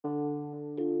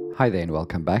Hi there and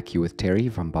welcome back. You're with Terry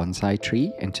from Bonsai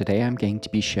Tree, and today I'm going to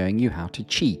be showing you how to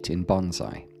cheat in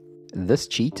bonsai. This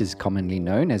cheat is commonly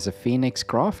known as a phoenix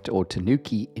graft or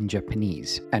Tanuki in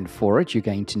Japanese, and for it you're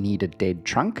going to need a dead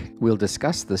trunk. We'll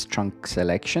discuss this trunk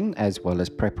selection as well as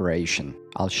preparation.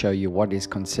 I'll show you what is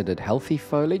considered healthy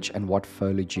foliage and what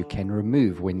foliage you can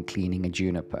remove when cleaning a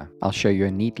juniper. I'll show you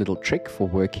a neat little trick for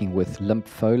working with limp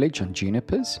foliage on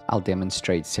junipers. I'll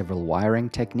demonstrate several wiring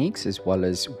techniques as well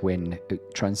as when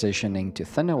transitioning to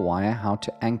thinner wire how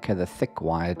to anchor the thick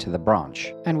wire to the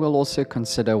branch. And we'll also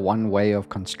consider one way of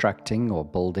constructing or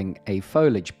building a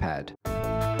foliage pad.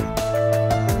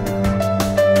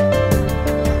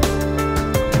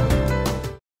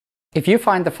 If you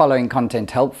find the following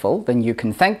content helpful, then you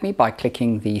can thank me by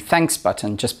clicking the thanks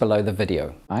button just below the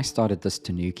video. I started this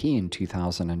Tanuki in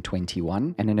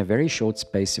 2021, and in a very short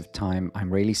space of time,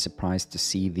 I'm really surprised to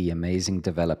see the amazing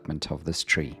development of this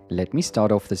tree. Let me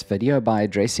start off this video by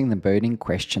addressing the burning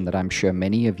question that I'm sure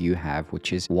many of you have,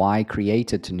 which is why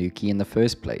create a Tanuki in the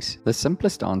first place? The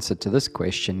simplest answer to this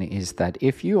question is that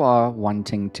if you are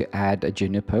wanting to add a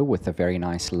juniper with a very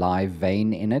nice live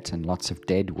vein in it and lots of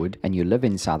dead wood, and you live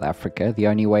in South Africa, the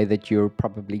only way that you're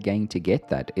probably going to get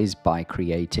that is by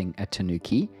creating a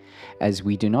Tanuki, as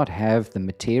we do not have the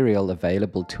material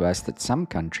available to us that some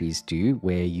countries do,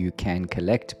 where you can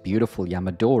collect beautiful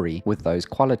yamadori with those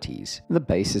qualities. The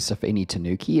basis of any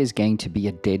Tanuki is going to be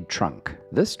a dead trunk.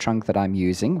 This trunk that I'm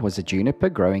using was a juniper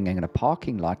growing in a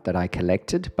parking lot that I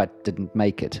collected but didn't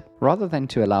make it. Rather than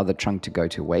to allow the trunk to go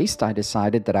to waste, I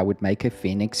decided that I would make a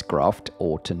phoenix graft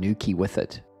or Tanuki with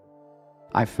it.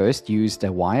 I first used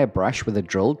a wire brush with a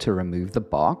drill to remove the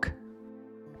bark.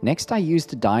 Next I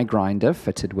used a die grinder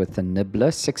fitted with a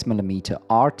nibbler 6mm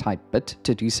R-type bit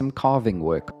to do some carving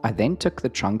work. I then took the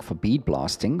trunk for bead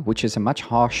blasting, which is a much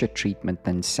harsher treatment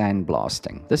than sand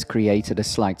blasting. This created a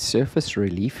slight surface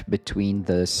relief between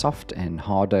the soft and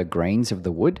harder grains of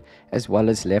the wood, as well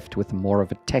as left with more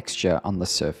of a texture on the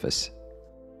surface.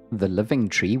 The living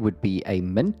tree would be a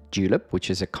mint julep, which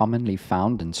is a commonly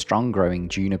found and strong growing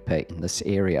juniper in this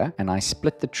area, and I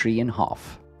split the tree in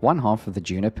half. One half of the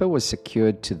juniper was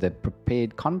secured to the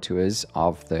prepared contours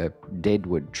of the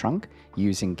deadwood trunk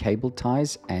using cable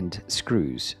ties and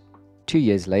screws. 2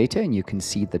 years later, and you can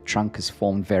see the trunk has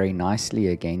formed very nicely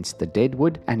against the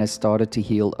deadwood and has started to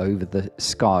heal over the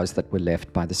scars that were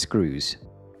left by the screws.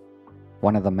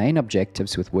 One of the main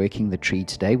objectives with working the tree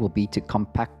today will be to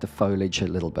compact the foliage a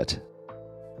little bit.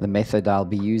 The method I'll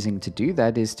be using to do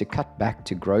that is to cut back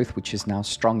to growth which is now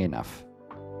strong enough.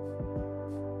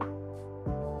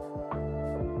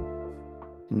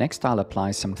 Next I'll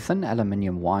apply some thin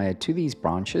aluminium wire to these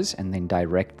branches and then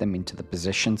direct them into the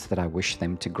positions that I wish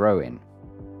them to grow in.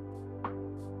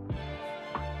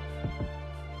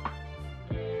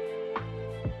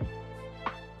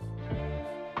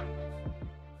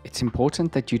 It's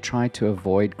important that you try to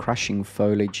avoid crushing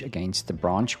foliage against the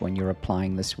branch when you're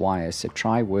applying this wire, so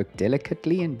try work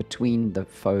delicately in between the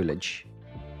foliage.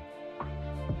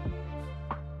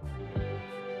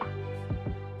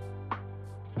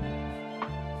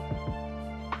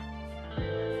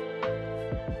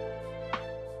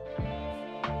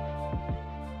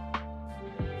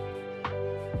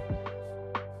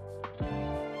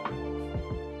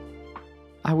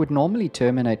 I would normally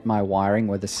terminate my wiring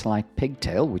with a slight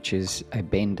pigtail, which is a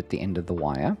bend at the end of the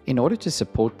wire. In order to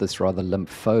support this rather limp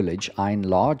foliage, I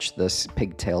enlarged this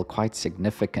pigtail quite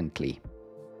significantly.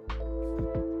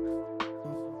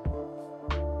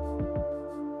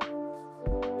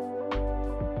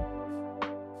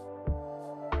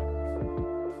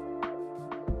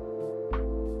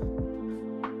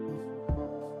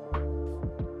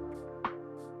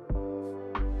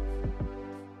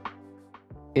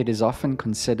 It is often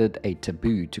considered a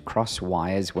taboo to cross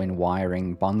wires when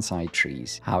wiring bonsai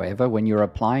trees. However, when you're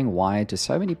applying wire to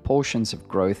so many portions of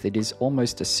growth, it is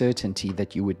almost a certainty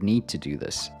that you would need to do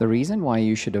this. The reason why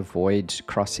you should avoid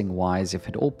crossing wires if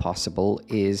at all possible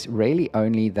is really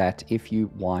only that if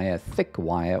you wire thick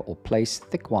wire or place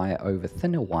thick wire over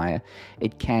thinner wire,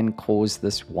 it can cause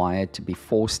this wire to be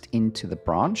forced into the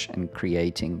branch and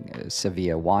creating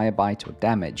severe wire bite or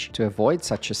damage. To avoid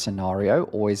such a scenario,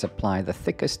 always apply the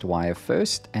thickest wire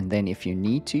first, and then if you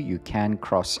need to, you can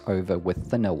cross over with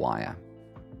thinner wire.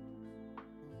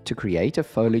 To create a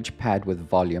foliage pad with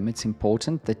volume, it's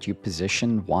important that you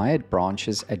position wired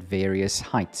branches at various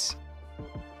heights.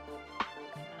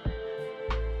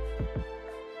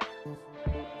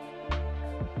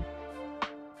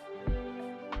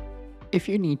 If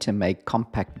you need to make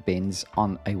compact bends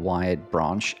on a wired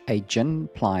branch, a gin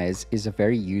pliers is a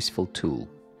very useful tool.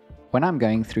 When I'm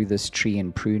going through this tree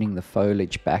and pruning the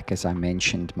foliage back, as I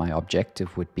mentioned my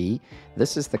objective would be,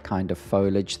 this is the kind of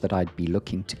foliage that I'd be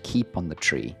looking to keep on the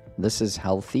tree. This is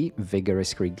healthy,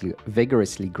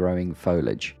 vigorously growing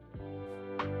foliage.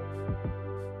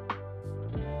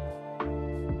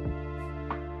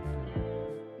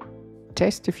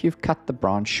 Test if you've cut the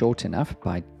branch short enough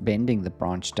by bending the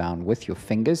branch down with your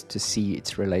fingers to see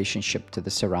its relationship to the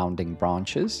surrounding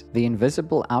branches. The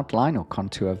invisible outline or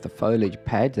contour of the foliage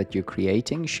pad that you're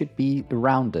creating should be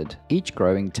rounded. Each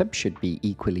growing tip should be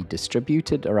equally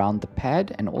distributed around the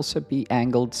pad and also be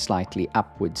angled slightly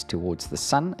upwards towards the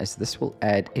sun, as this will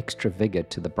add extra vigor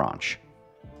to the branch.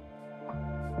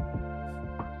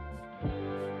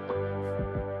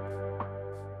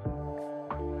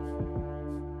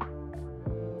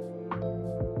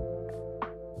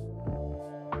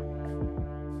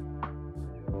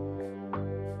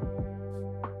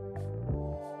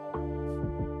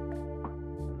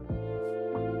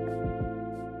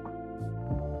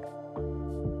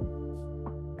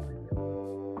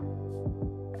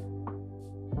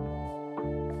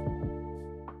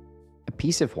 A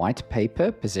piece of white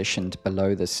paper positioned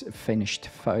below this finished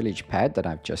foliage pad that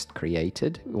I've just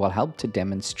created will help to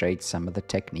demonstrate some of the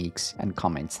techniques and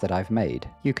comments that I've made.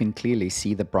 You can clearly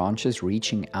see the branches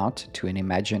reaching out to an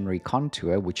imaginary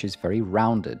contour which is very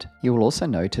rounded. You will also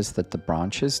notice that the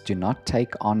branches do not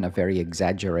take on a very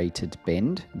exaggerated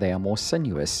bend. They are more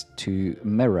sinuous to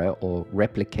mirror or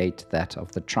replicate that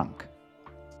of the trunk.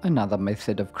 Another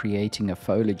method of creating a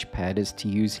foliage pad is to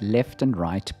use left and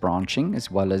right branching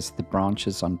as well as the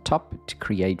branches on top to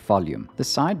create volume. The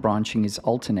side branching is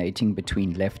alternating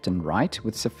between left and right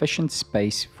with sufficient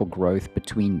space for growth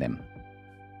between them.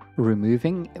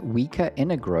 Removing weaker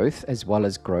inner growth as well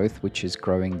as growth which is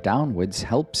growing downwards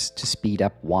helps to speed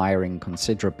up wiring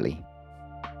considerably.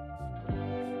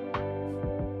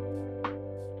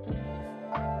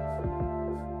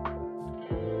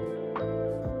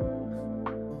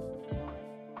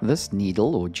 This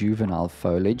needle or juvenile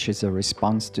foliage is a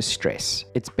response to stress.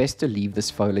 It's best to leave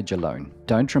this foliage alone.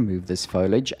 Don't remove this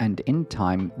foliage, and in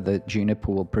time the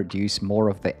juniper will produce more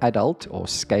of the adult or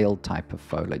scale type of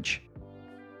foliage.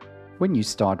 When you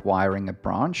start wiring a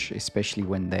branch, especially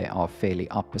when they are fairly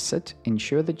opposite,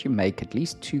 ensure that you make at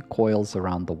least 2 coils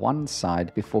around the one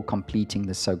side before completing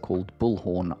the so-called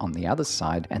bullhorn on the other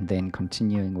side and then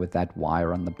continuing with that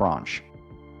wire on the branch.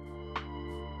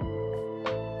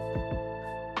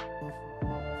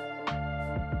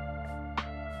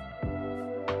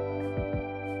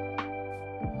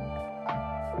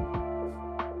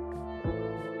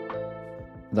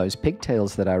 Those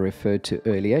pigtails that I referred to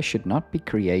earlier should not be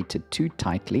created too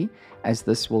tightly, as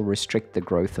this will restrict the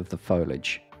growth of the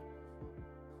foliage.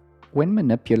 When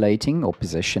manipulating or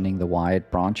positioning the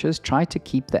wired branches, try to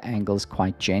keep the angles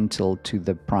quite gentle to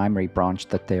the primary branch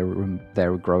that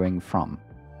they're growing from.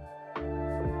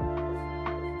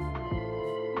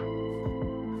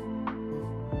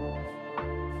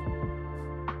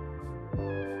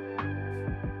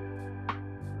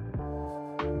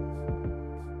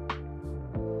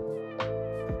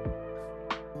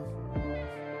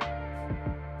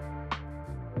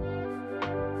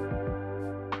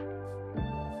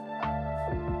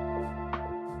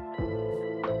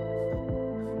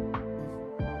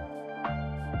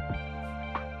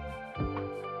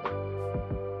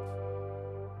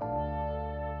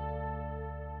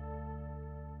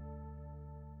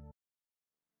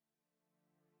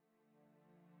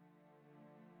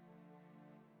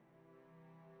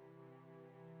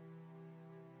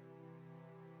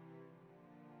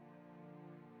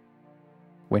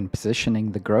 When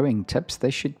positioning the growing tips, they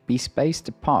should be spaced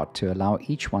apart to allow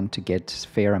each one to get a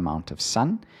fair amount of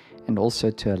sun, and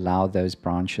also to allow those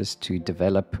branches to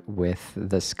develop with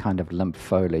this kind of limp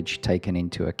foliage taken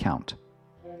into account.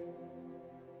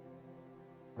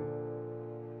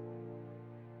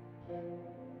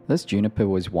 This juniper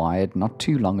was wired not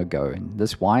too long ago, and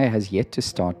this wire has yet to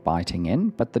start biting in,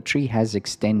 but the tree has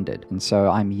extended, and so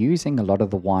I'm using a lot of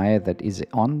the wire that is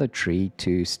on the tree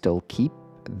to still keep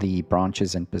the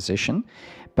branches in position,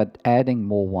 but adding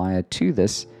more wire to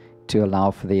this to allow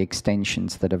for the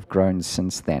extensions that have grown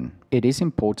since then. It is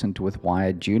important with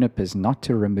wired junipers not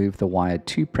to remove the wire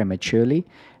too prematurely,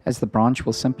 as the branch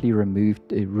will simply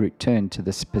return to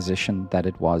this position that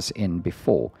it was in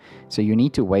before. So you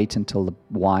need to wait until the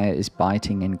wire is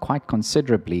biting in quite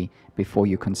considerably before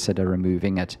you consider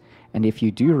removing it. And if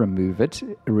you do remove it,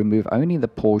 remove only the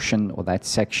portion or that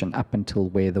section up until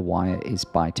where the wire is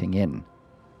biting in.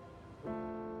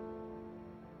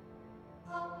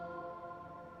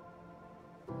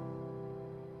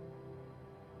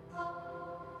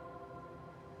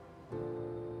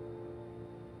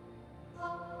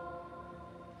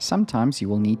 Sometimes you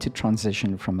will need to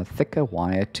transition from a thicker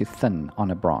wire to thin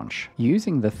on a branch.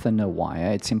 Using the thinner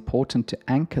wire, it's important to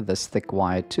anchor this thick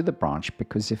wire to the branch,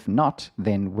 because if not,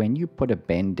 then when you put a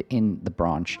bend in the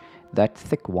branch, that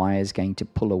thick wire is going to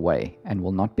pull away and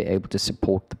will not be able to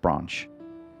support the branch.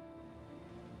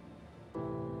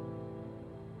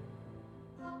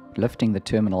 Lifting the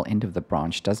terminal end of the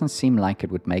branch doesn't seem like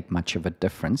it would make much of a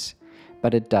difference,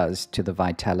 but it does to the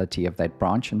vitality of that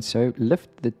branch, and so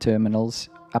lift the terminals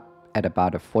up at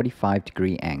about a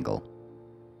 45-degree angle.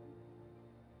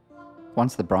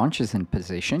 Once the branch is in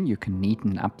position, you can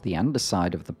neaten up the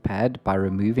underside of the pad by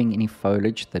removing any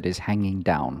foliage that is hanging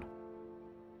down.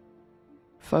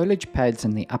 Foliage pads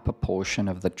in the upper portion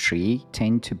of the tree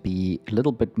tend to be a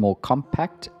little bit more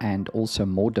compact and also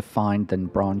more defined than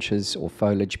branches or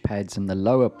foliage pads in the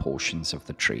lower portions of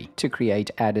the tree. To create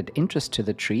added interest to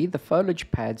the tree, the foliage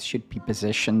pads should be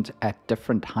positioned at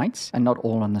different heights and not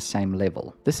all on the same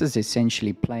level. This is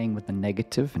essentially playing with the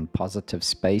negative and positive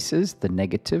spaces, the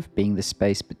negative being the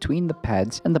space between the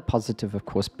pads and the positive, of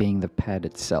course, being the pad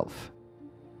itself.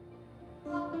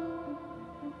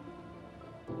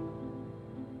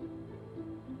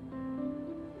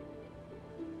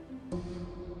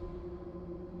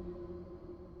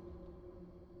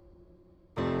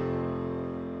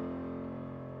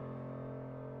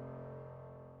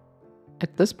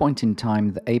 At this point in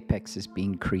time, the apex is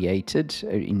being created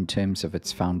in terms of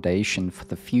its foundation for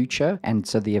the future, and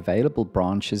so the available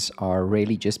branches are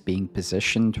really just being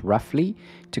positioned roughly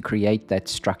to create that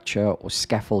structure or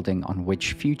scaffolding on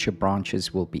which future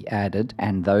branches will be added,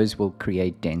 and those will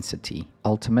create density.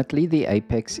 Ultimately, the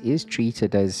apex is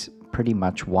treated as pretty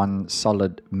much one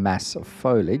solid mass of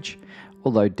foliage,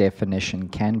 although definition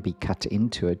can be cut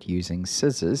into it using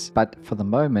scissors, but for the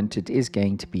moment it is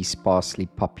going to be sparsely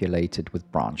populated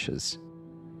with branches.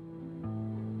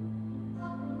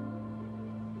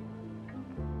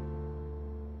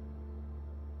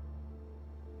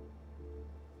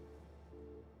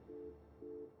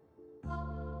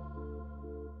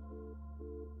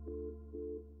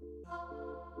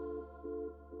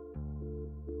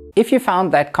 If you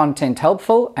found that content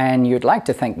helpful and you'd like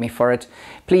to thank me for it,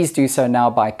 please do so now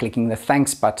by clicking the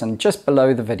thanks button just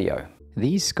below the video.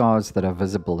 These scars that are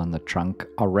visible in the trunk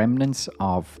are remnants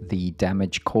of the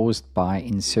damage caused by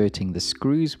inserting the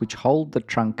screws which hold the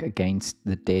trunk against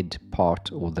the dead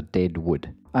part or the dead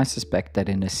wood. I suspect that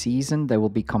in a season they will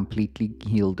be completely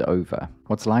healed over.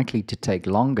 What's likely to take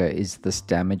longer is this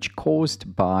damage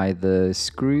caused by the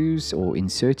screws or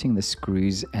inserting the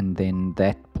screws and then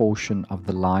that portion of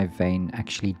the live vein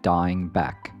actually dying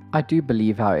back. I do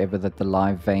believe, however, that the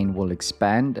live vein will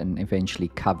expand and eventually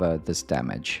cover this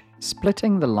damage.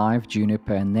 Splitting the live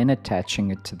juniper and then attaching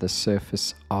it to the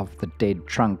surface of the dead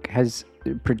trunk has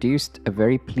produced a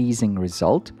very pleasing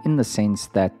result, in the sense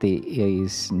that there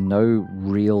is no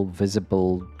real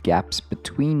visible gaps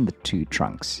between the two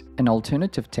trunks. An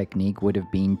alternative technique would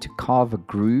have been to carve a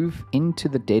groove into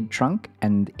the dead trunk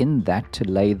and in that to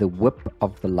lay the whip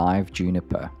of the live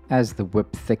juniper. As the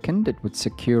whip thickened, it would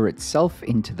secure itself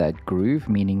into that groove,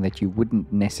 meaning that you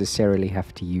wouldn't necessarily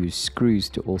have to use screws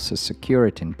to also secure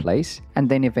it in place, and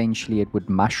then eventually it would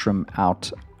mushroom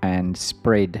out and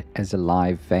spread as a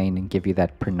live vein and give you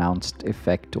that pronounced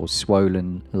effect or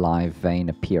swollen live vein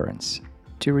appearance.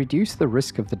 To reduce the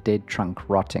risk of the dead trunk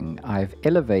rotting, I've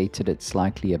elevated it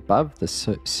slightly above the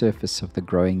surface of the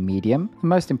growing medium. The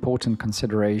most important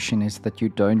consideration is that you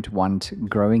don't want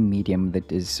growing medium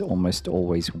that is almost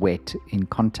always wet in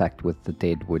contact with the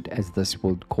dead wood, as this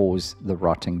will cause the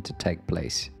rotting to take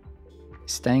place.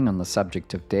 Staying on the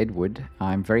subject of deadwood,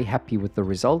 I'm very happy with the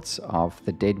results of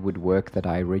the deadwood work that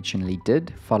I originally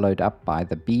did, followed up by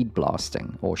the bead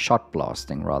blasting, or shot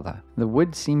blasting rather. The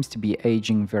wood seems to be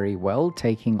aging very well,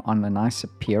 taking on a nice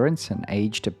appearance, an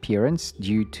aged appearance,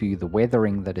 due to the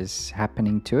weathering that is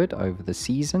happening to it over the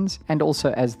seasons, and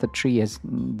also as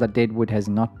the deadwood has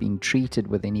not been treated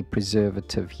with any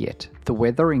preservative yet. The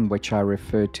weathering, which I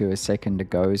referred to a second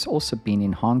ago, has also been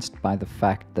enhanced by the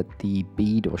fact that the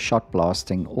bead or shot blasting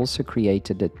also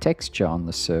created a texture on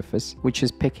the surface, which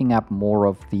is picking up more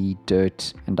of the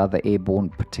dirt and other airborne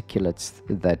particulates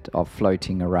that are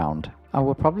floating around. I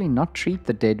will probably not treat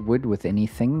the deadwood with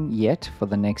anything yet for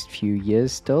the next few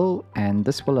years still, and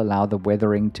this will allow the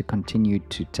weathering to continue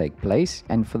to take place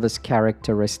and for this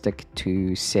characteristic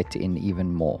to set in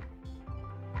even more.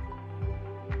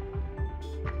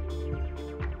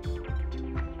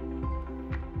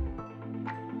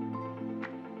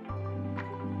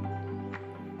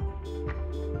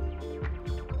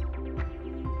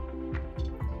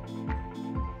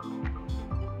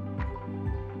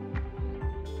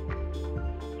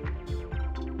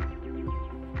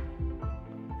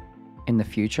 In the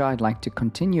future, I'd like to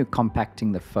continue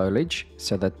compacting the foliage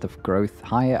so that the growth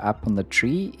higher up on the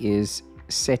tree is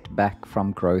set back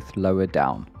from growth lower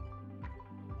down.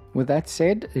 With that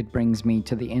said, it brings me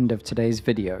to the end of today's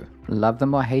video. Love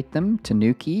them or hate them,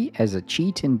 Tanuki as a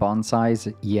cheat in bonsai is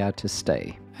here to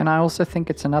stay. And I also think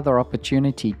it's another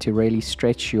opportunity to really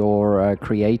stretch your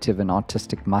creative and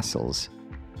artistic muscles.